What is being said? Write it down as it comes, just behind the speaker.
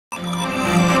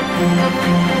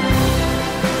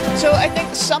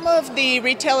think some of the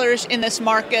retailers in this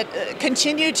market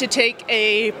continue to take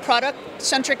a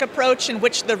product-centric approach in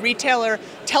which the retailer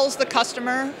tells the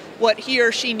customer what he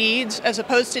or she needs, as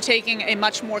opposed to taking a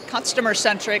much more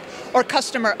customer-centric or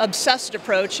customer-obsessed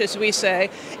approach, as we say,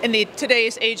 in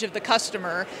today's age of the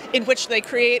customer, in which they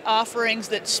create offerings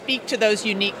that speak to those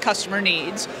unique customer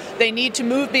needs. They need to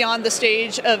move beyond the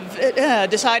stage of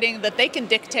deciding that they can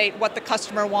dictate what the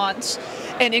customer wants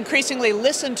and increasingly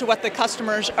listen to what the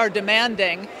customers are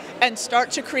demanding and start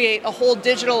to create a whole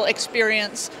digital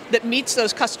experience that meets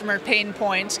those customer pain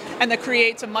points and that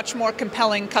creates a much more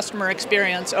compelling customer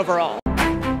experience overall.